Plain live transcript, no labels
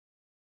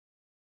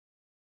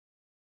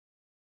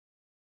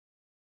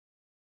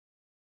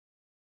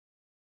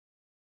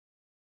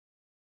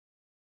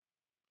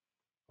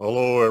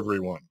Hello,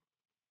 everyone.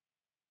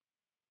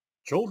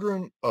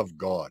 Children of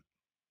God,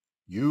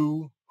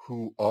 you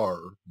who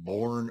are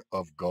born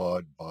of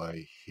God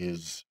by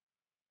His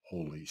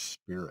Holy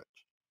Spirit.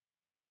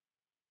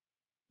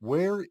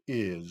 Where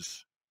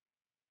is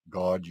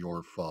God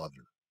your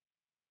Father?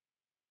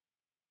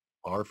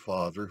 Our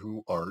Father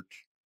who art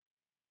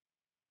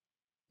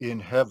in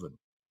heaven.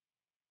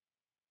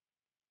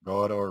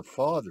 God our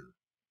Father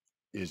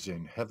is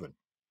in heaven.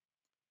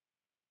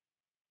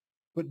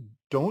 But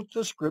don't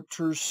the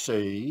scriptures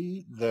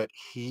say that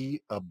He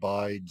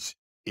abides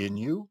in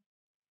you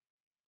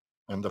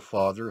and the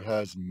Father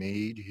has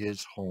made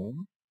His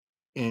home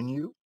in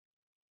you?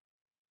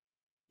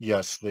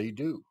 Yes, they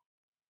do.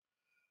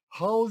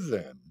 How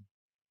then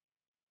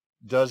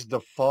does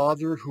the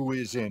Father who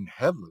is in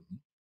heaven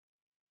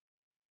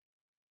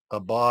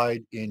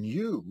abide in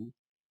you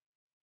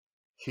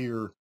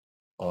here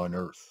on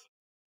earth?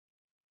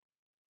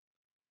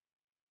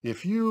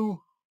 If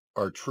you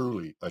are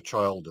truly a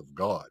child of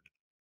God,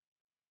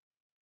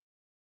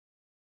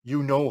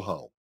 you know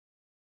how,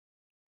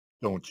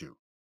 don't you?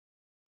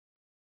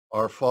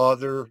 Our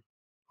Father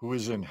who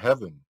is in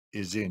heaven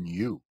is in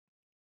you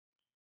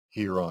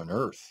here on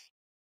earth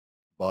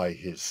by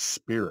His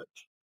Spirit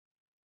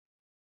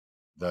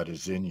that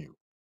is in you.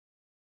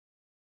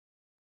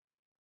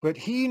 But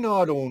He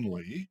not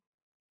only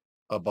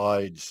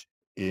abides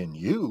in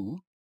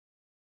you,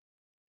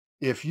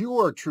 if you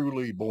are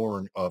truly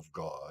born of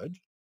God,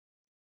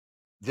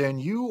 then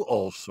you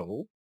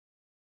also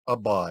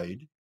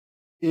abide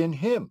in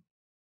Him.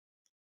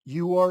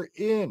 You are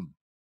in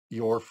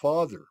your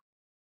Father.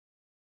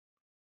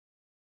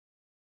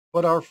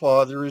 But our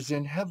Father is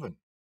in heaven,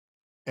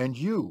 and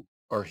you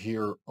are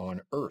here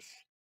on earth.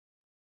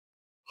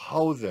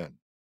 How then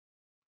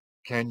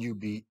can you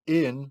be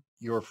in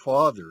your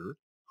Father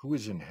who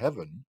is in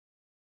heaven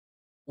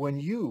when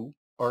you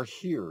are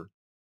here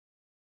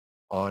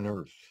on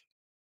earth?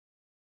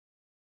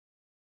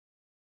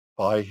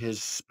 By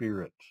His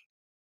Spirit,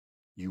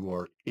 you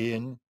are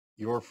in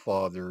your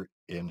Father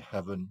in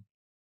heaven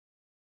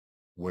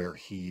where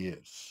He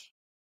is.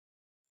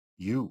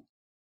 You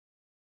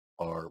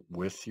are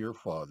with your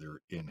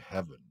Father in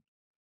heaven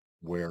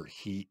where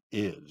He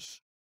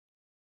is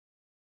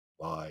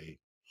by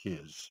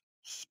His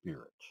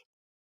Spirit.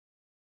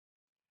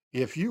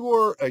 If you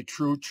are a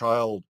true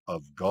child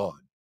of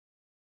God,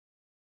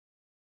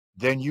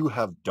 then you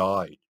have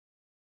died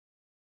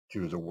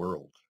to the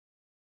world,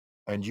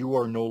 and you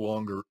are no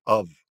longer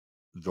of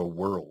the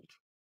world,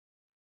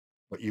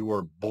 but you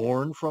are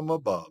born from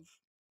above,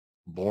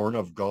 born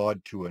of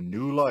God to a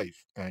new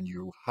life, and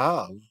you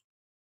have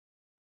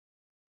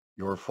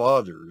your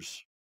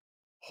Father's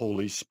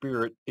Holy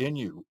Spirit in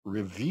you,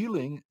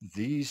 revealing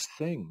these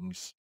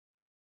things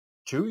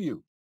to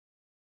you.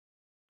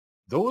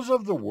 Those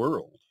of the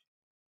world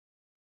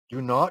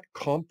do not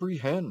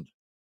comprehend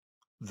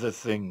the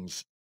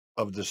things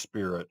of the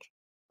Spirit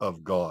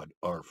of God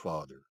our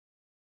Father,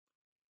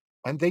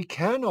 and they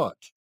cannot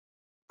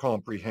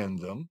comprehend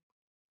them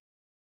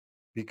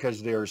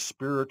because they are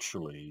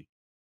spiritually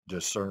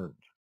discerned.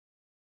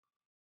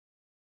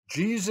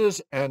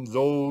 Jesus and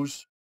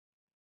those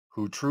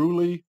who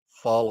truly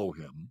follow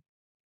him,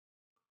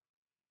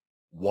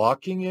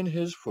 walking in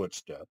his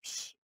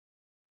footsteps,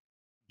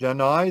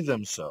 deny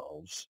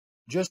themselves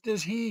just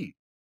as he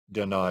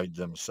denied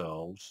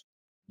himself,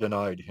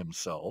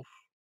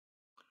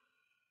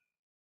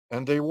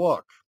 and they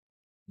walk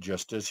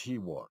just as he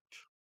walked.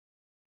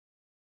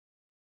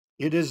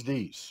 It is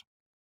these,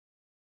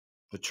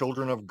 the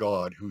children of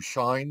God, who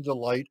shine the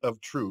light of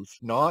truth,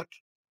 not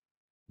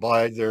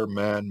by their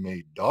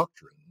man-made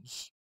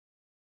doctrines,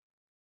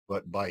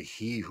 but by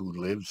he who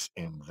lives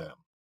in them.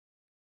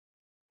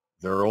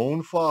 Their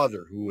own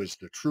Father, who is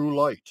the true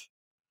light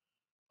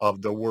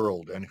of the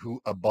world and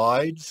who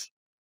abides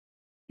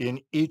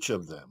in each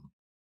of them,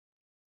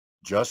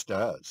 just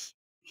as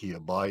he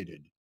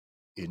abided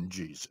in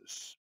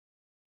Jesus.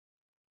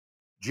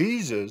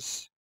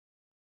 Jesus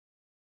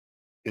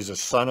is a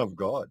son of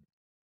God.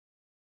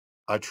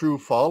 A true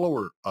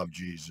follower of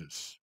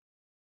Jesus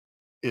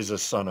is a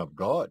son of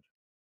God.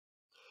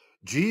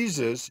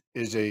 Jesus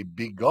is a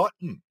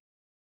begotten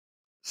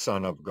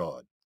son of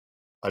God.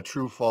 A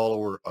true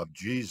follower of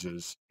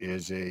Jesus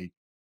is a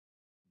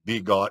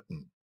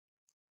begotten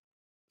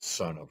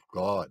son of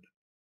God.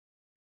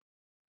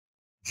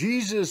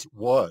 Jesus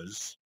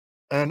was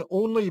an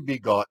only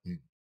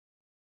begotten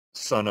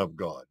son of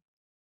God.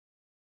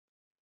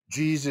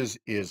 Jesus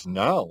is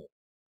now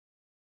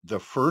the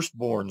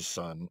firstborn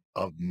son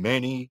of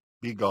many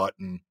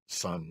begotten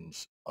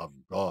sons of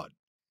God,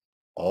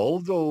 all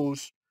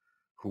those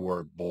who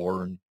are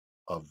born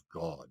of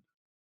God.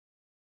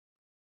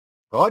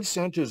 God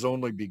sent his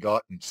only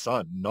begotten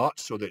son, not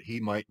so that he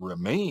might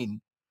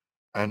remain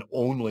an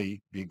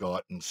only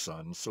begotten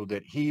son, so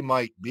that he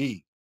might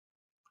be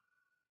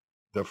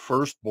the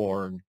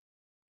firstborn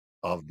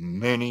of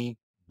many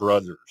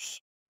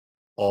brothers,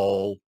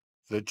 all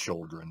the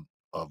children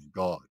of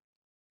God,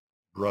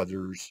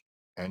 brothers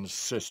and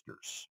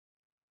sisters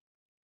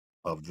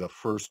of the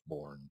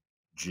firstborn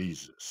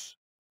Jesus.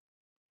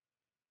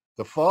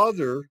 The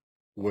Father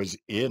was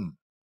in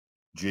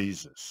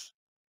Jesus.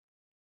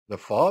 The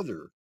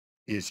Father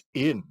is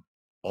in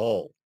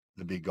all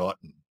the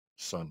begotten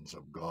sons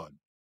of God.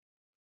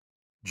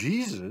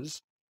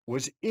 Jesus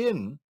was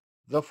in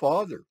the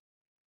Father.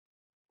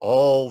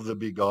 All the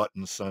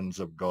begotten sons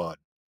of God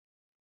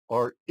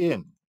are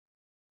in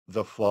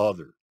the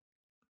Father.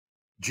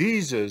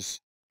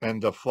 Jesus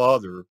and the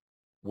Father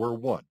were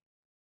one.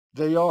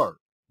 They are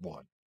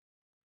one.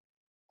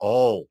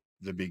 All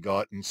the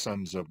begotten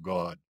sons of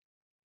God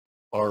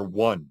are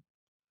one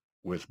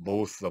with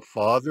both the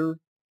Father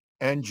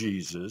and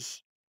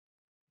Jesus,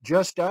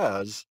 just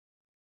as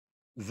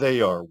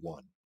they are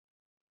one.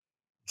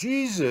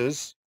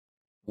 Jesus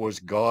was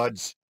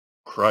God's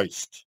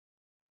Christ,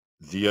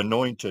 the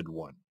anointed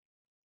one.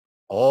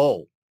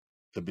 All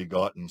the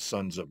begotten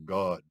sons of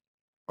God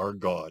are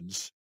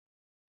God's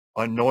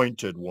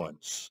anointed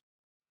ones.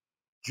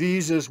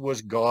 Jesus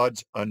was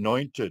God's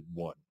anointed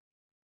one,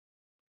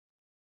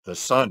 the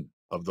Son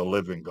of the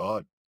living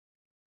God.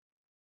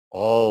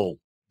 All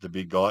the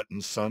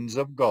begotten sons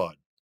of God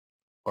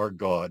are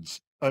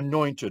God's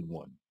anointed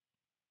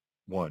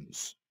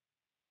ones,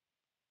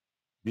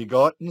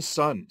 begotten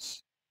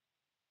sons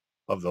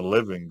of the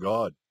living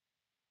God.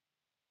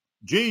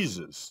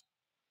 Jesus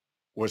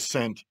was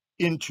sent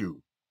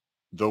into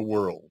the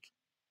world.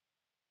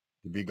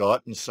 The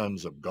begotten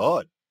sons of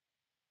God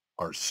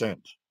are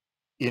sent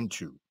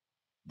into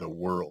the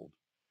world.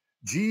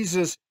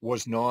 Jesus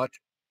was not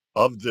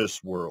of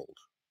this world.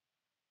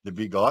 The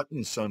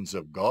begotten sons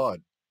of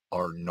God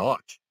are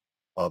not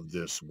of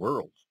this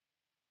world.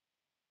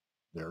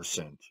 They're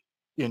sent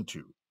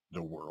into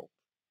the world.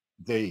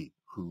 They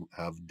who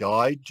have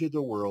died to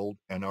the world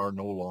and are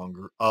no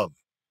longer of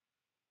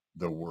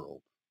the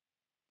world.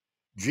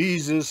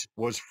 Jesus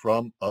was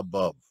from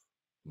above,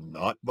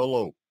 not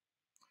below.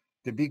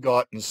 The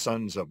begotten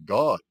sons of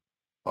God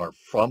are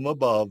from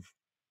above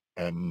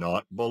and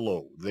not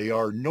below. They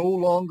are no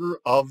longer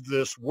of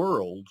this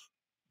world,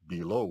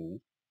 below.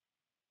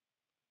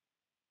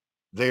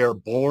 They are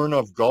born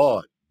of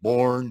God,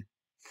 born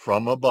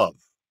from above.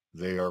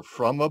 They are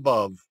from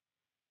above,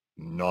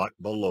 not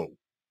below.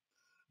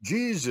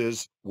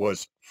 Jesus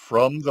was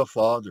from the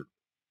Father.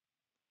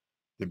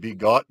 The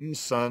begotten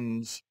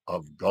sons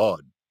of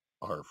God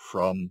are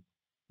from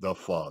the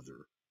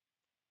Father.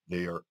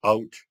 They are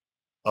out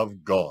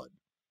of God,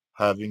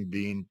 having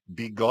been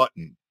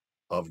begotten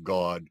of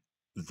God,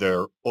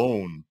 their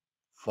own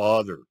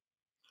Father.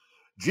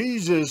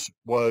 Jesus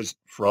was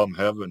from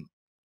heaven.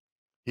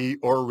 He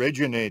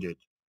originated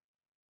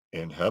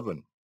in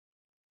heaven.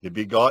 The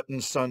begotten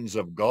sons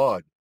of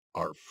God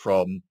are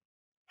from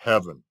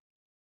heaven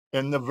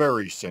in the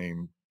very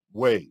same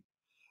way.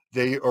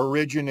 They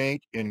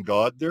originate in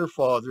God their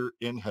Father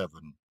in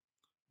heaven,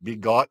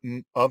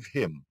 begotten of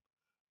him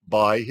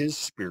by his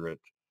Spirit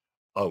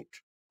out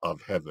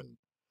of heaven.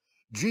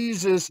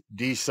 Jesus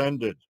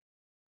descended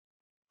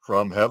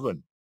from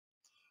heaven.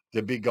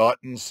 The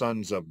begotten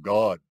sons of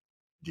God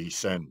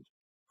descend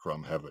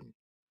from heaven.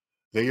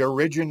 They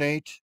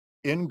originate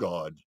in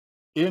God,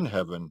 in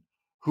heaven,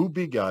 who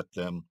begat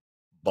them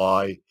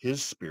by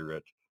his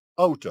Spirit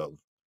out of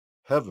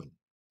heaven.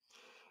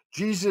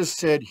 Jesus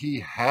said he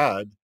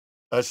had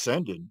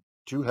ascended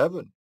to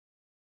heaven.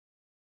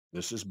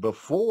 This is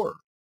before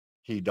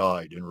he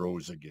died and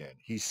rose again.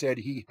 He said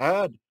he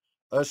had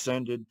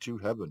ascended to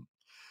heaven.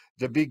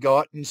 The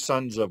begotten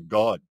sons of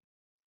God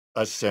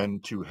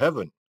ascend to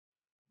heaven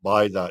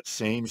by that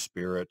same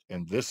Spirit,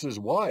 and this is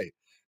why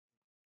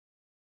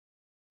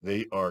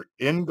they are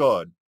in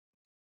God,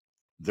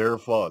 their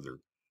Father,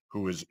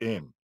 who is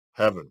in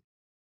heaven.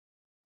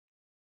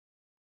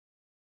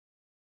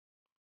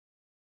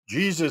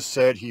 Jesus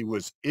said he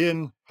was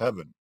in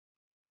heaven.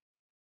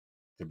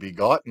 The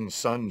begotten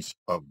sons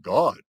of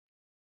God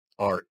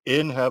are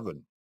in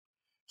heaven,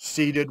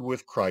 seated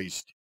with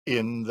Christ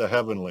in the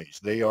heavenlies.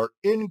 They are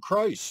in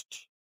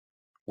Christ.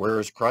 Where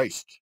is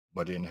Christ?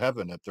 But in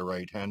heaven at the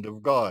right hand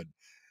of God.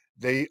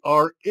 They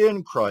are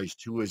in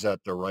Christ, who is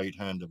at the right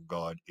hand of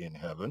God in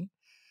heaven.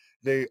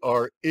 They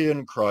are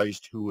in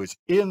Christ, who is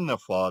in the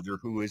Father,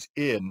 who is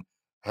in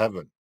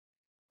heaven.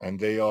 And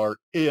they are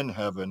in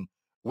heaven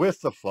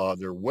with the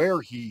Father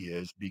where he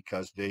is,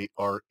 because they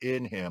are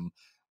in him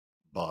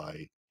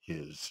by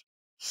his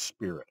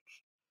Spirit.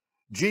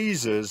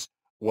 Jesus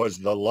was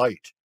the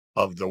light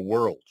of the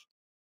world.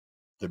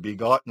 The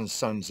begotten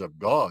sons of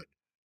God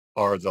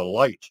are the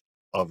light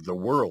of the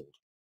world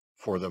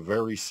for the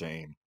very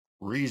same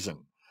reason.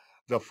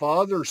 The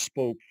Father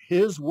spoke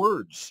his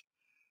words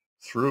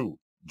through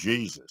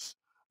Jesus.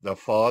 The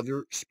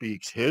Father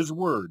speaks his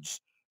words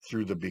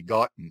through the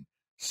begotten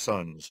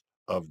sons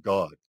of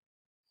God.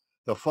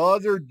 The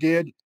Father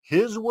did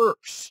his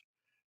works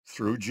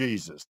through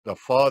Jesus. The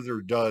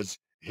Father does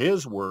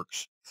his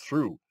works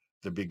through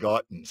the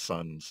begotten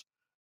sons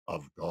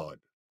of God.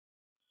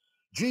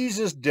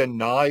 Jesus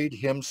denied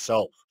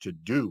himself to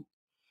do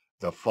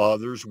the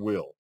Father's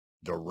will,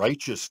 the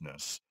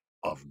righteousness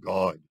of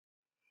God.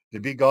 The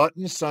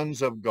begotten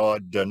sons of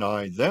God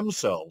deny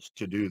themselves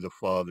to do the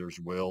Father's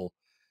will,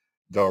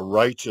 the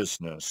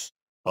righteousness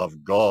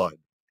of God.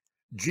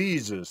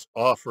 Jesus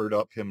offered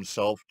up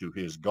himself to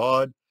his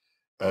God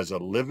as a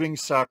living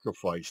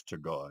sacrifice to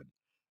God,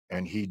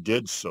 and he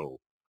did so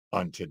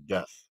unto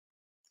death.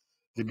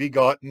 The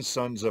begotten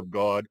sons of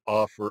God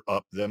offer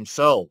up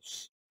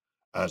themselves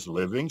as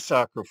living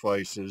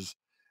sacrifices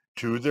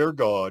to their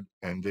God,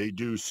 and they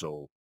do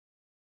so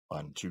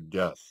unto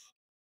death.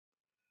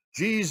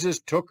 Jesus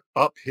took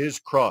up his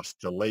cross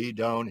to lay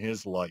down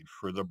his life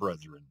for the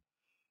brethren.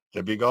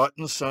 The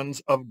begotten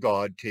sons of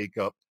God take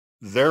up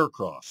their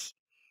cross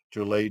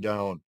to lay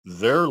down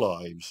their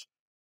lives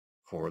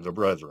for the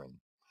brethren.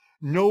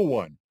 No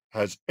one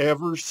has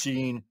ever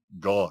seen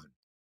God,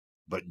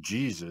 but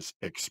Jesus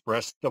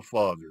expressed the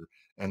Father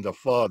and the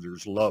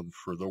Father's love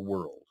for the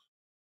world.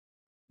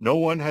 No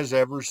one has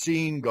ever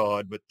seen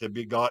God, but the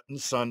begotten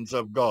sons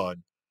of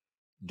God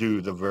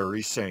do the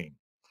very same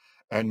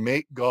and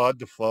make God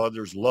the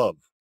Father's love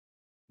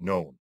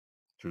known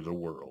to the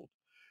world.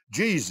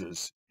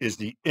 Jesus is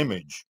the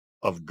image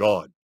of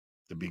God.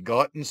 The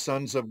begotten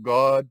sons of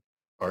God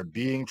are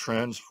being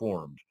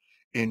transformed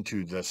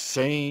into the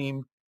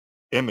same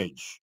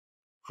image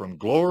from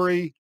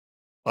glory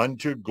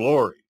unto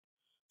glory,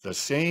 the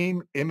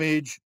same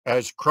image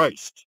as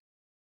Christ,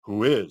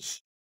 who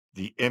is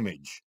the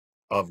image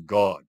of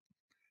God.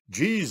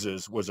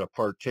 Jesus was a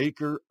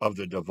partaker of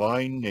the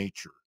divine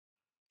nature.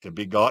 The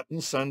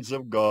begotten sons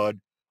of God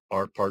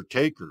are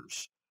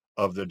partakers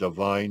of the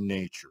divine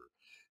nature.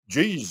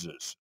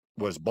 Jesus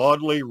was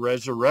bodily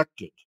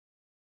resurrected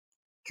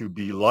to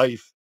be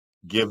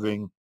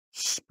life-giving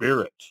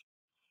spirit.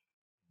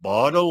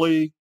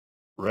 Bodily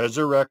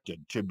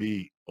resurrected to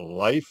be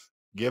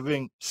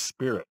life-giving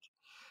spirit.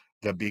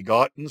 The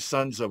begotten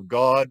sons of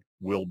God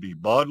will be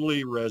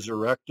bodily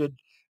resurrected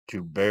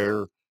to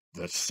bear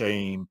the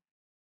same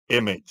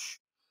image.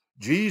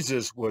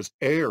 Jesus was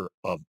heir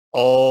of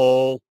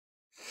all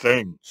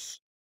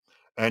things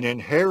and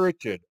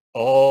inherited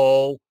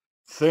all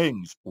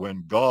things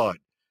when God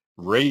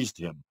raised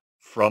him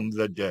from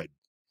the dead.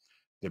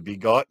 The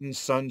begotten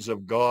sons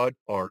of God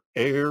are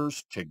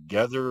heirs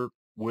together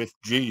with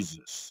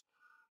Jesus,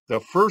 the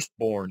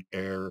firstborn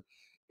heir,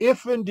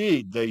 if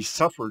indeed they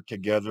suffer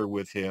together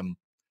with him,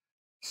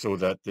 so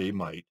that they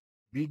might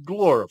be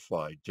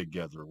glorified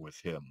together with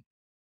him.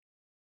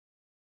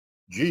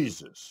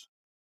 Jesus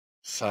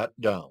sat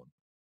down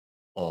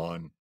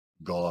on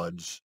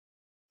God's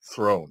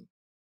throne.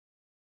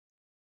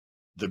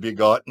 The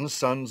begotten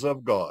sons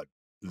of God,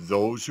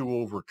 those who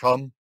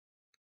overcome,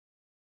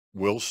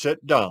 will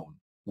sit down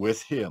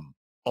with him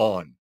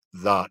on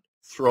that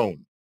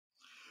throne.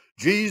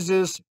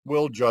 Jesus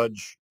will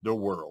judge the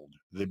world.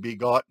 The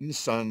begotten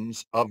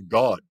sons of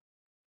God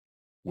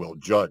will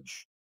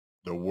judge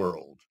the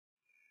world.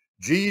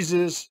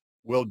 Jesus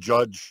will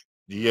judge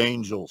the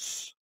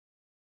angels.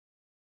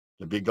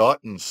 The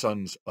begotten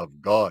sons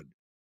of God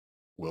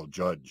will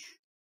judge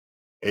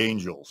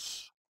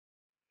angels.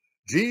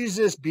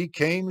 Jesus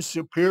became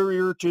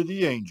superior to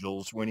the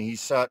angels when he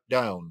sat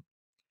down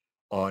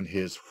on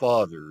his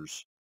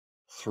Father's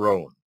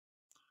throne.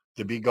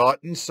 The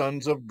begotten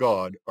sons of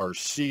God are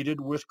seated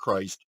with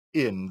Christ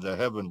in the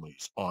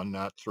heavenlies on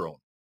that throne.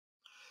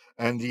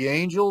 And the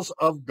angels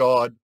of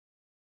God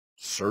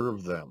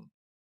serve them,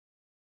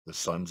 the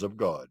sons of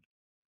God,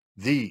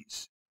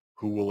 these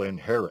who will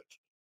inherit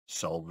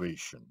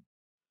salvation.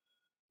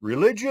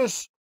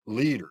 Religious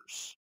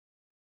leaders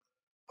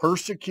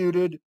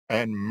persecuted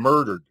and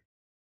murdered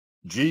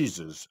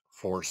Jesus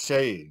for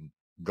saying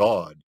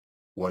God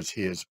was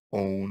his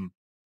own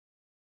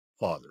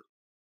Father.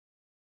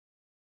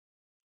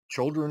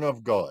 Children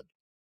of God,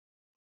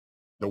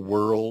 the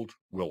world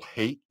will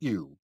hate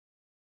you,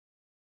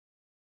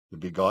 the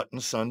begotten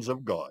sons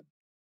of God,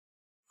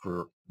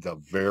 for the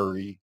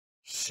very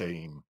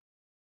same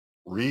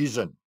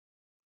reason.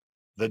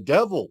 The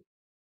devil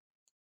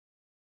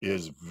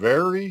is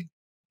very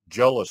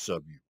jealous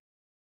of you,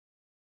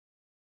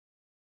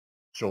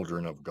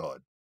 children of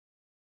God,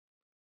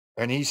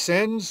 and he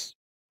sends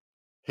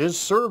his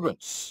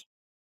servants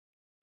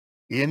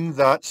in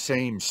that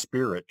same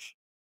spirit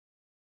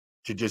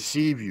to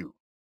deceive you.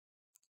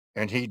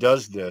 And he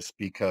does this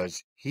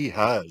because he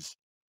has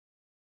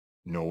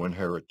no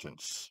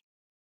inheritance,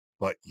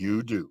 but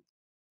you do.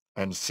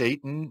 And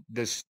Satan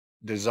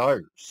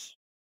desires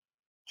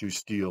to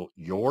steal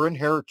your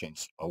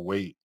inheritance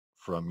away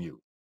from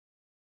you.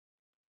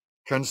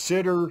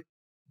 Consider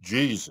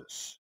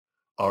Jesus,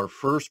 our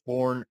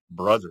firstborn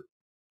brother,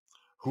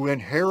 who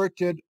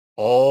inherited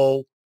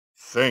all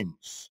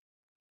things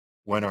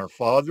when our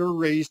Father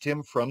raised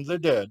him from the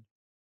dead,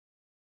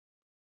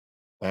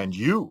 and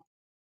you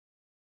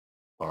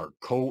are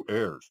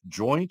co-heirs,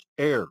 joint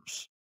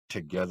heirs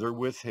together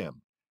with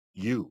him,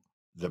 you,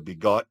 the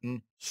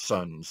begotten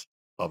sons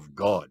of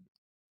God,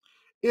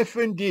 if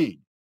indeed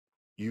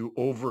you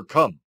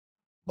overcome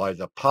by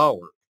the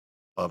power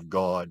of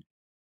God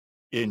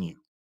in you.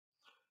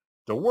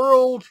 The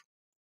world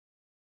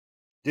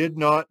did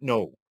not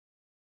know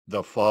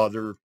the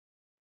Father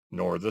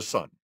nor the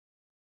Son.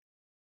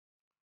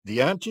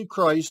 The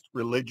Antichrist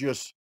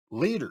religious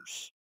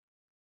leaders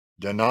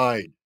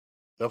denied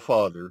the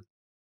Father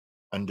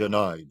and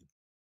denied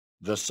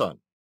the Son.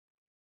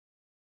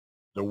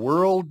 The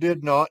world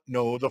did not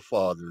know the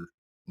Father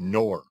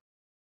nor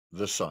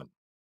the Son.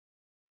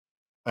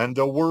 And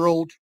the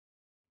world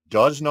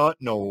does not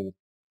know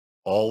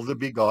all the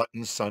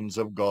begotten sons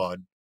of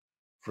God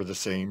for the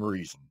same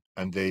reason,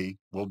 and they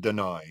will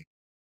deny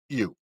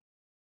you.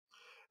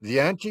 The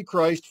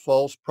Antichrist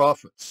false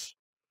prophets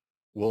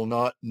will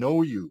not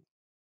know you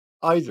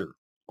either,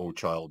 O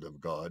child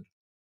of God,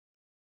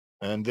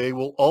 and they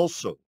will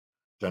also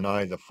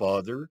deny the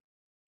Father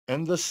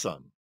and the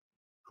Son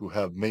who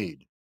have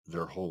made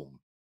their home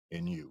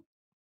in you.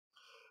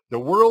 The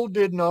world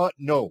did not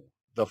know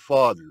the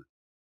Father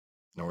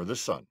nor the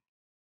Son,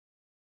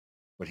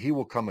 but he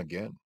will come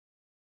again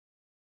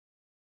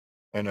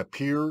and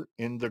appear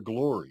in the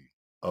glory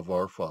of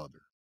our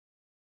Father.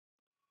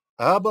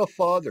 Abba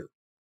Father,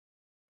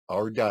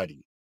 our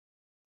Daddy,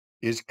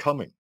 is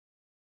coming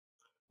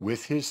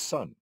with his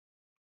Son,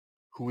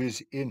 who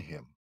is in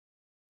him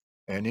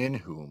and in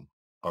whom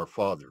our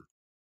Father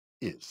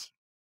is.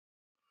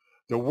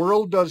 The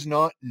world does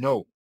not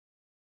know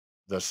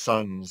the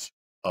sons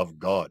of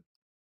God,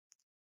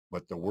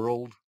 but the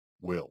world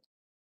will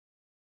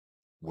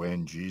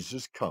when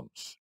Jesus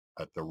comes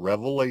at the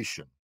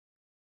revelation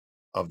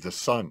of the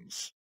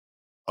sons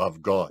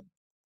of God.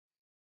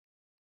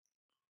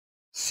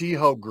 See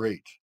how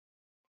great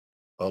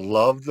a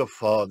love the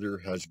Father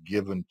has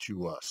given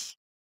to us,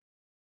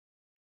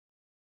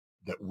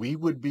 that we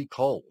would be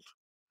called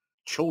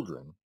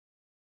children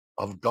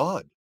of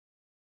God.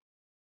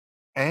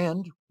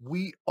 And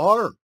we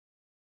are.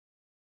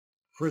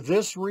 For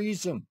this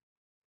reason,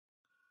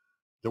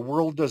 the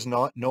world does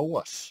not know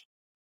us,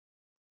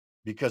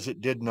 because it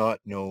did not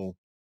know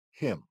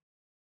him,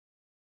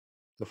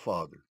 the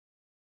Father,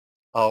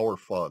 our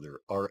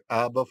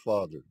Abba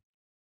Father.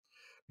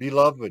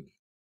 Beloved,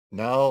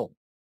 now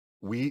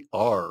we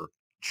are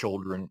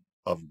children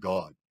of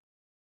God,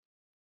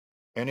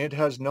 and it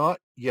has not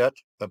yet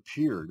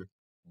appeared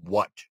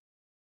what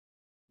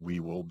we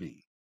will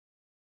be.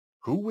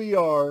 Who we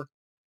are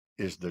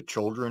is the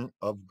children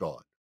of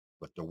God,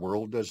 but the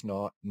world does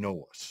not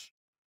know us,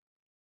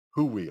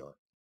 who we are.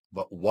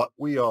 But what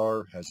we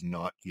are has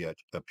not yet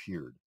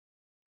appeared.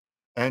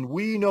 And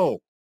we know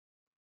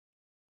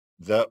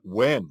that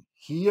when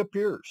he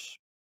appears,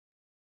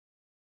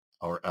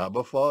 our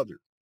Abba Father,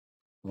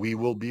 we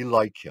will be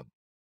like him.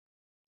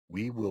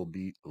 We will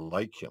be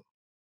like him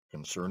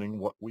concerning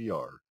what we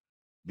are,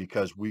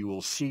 because we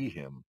will see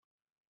him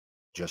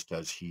just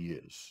as he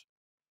is.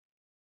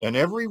 And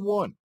every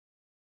one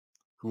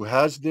who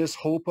has this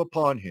hope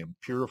upon him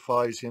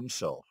purifies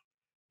himself,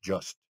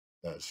 just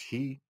as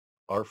he,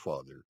 our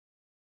Father,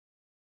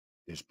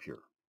 is pure.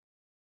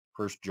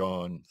 1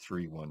 John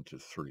 3,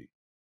 1-3.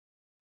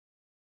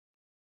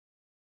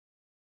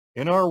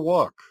 In our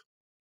walk,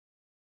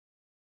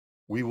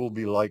 we will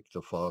be like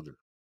the Father,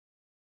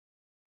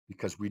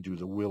 because we do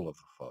the will of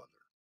the Father.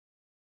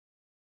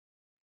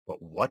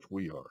 But what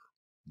we are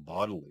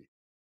bodily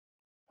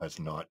has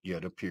not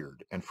yet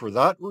appeared. And for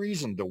that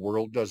reason, the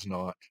world does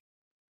not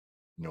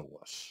know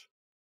us.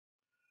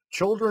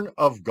 Children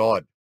of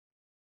God,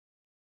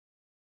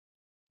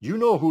 you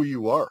know who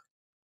you are,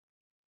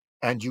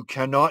 and you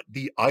cannot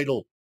be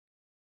idle.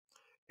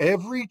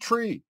 Every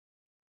tree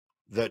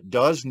that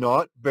does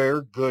not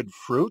bear good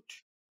fruit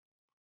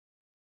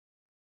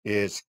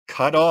is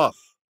cut off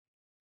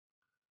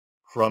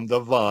from the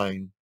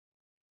vine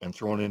and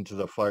thrown into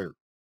the fire.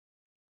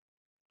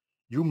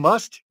 You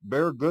must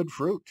bear good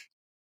fruit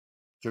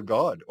to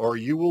God, or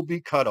you will be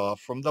cut off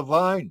from the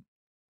vine.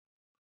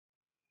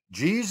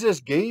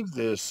 Jesus gave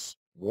this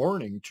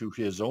warning to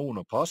his own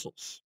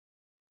apostles,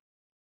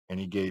 and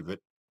he gave it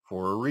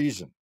for a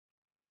reason.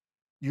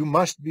 You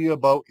must be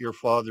about your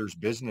Father's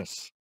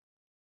business.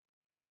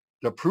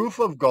 The proof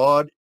of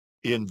God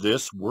in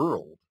this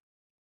world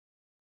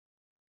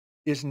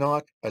is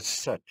not a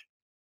set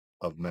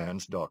of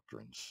man's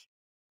doctrines.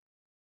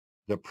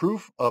 The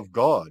proof of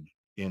God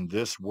in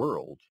this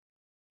world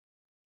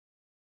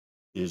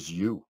is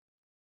you.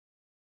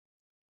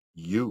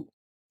 You.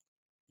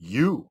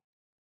 You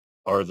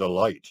are the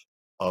light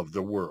of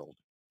the world,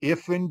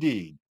 if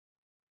indeed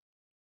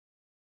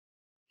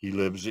he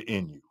lives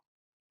in you.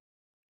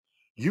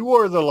 You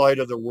are the light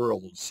of the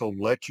world, so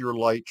let your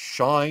light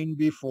shine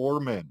before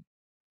men,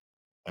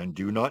 and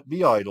do not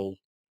be idle,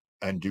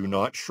 and do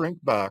not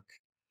shrink back,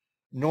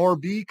 nor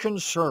be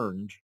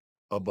concerned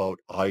about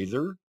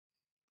either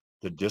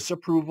the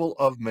disapproval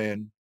of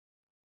men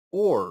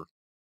or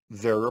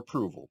their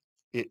approval.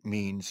 It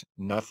means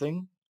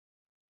nothing,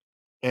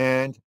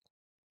 and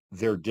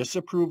their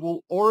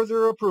disapproval or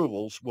their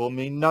approvals will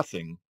mean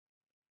nothing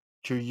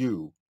to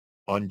you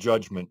on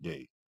Judgment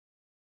Day.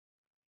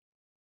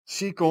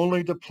 Seek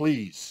only to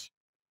please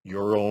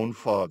your own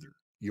Father,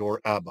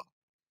 your Abba,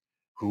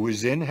 who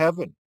is in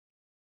heaven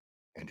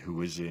and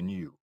who is in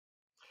you.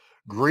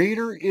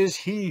 Greater is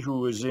he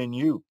who is in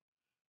you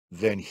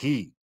than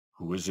he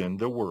who is in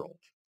the world,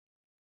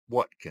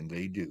 what can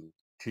they do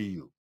to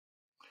you?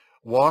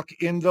 Walk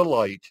in the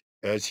light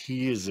as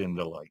he is in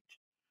the light,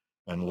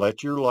 and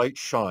let your light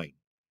shine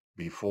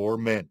before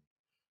men,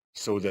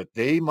 so that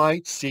they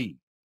might see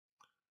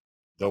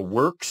the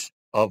works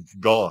of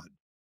God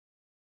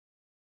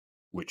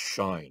which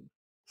shine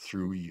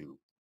through you,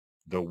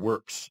 the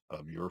works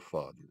of your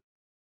Father.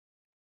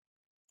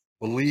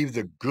 Believe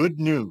the good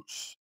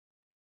news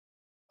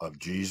of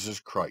Jesus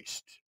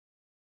Christ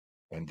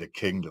and the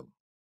kingdom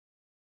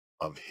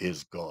of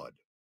his God.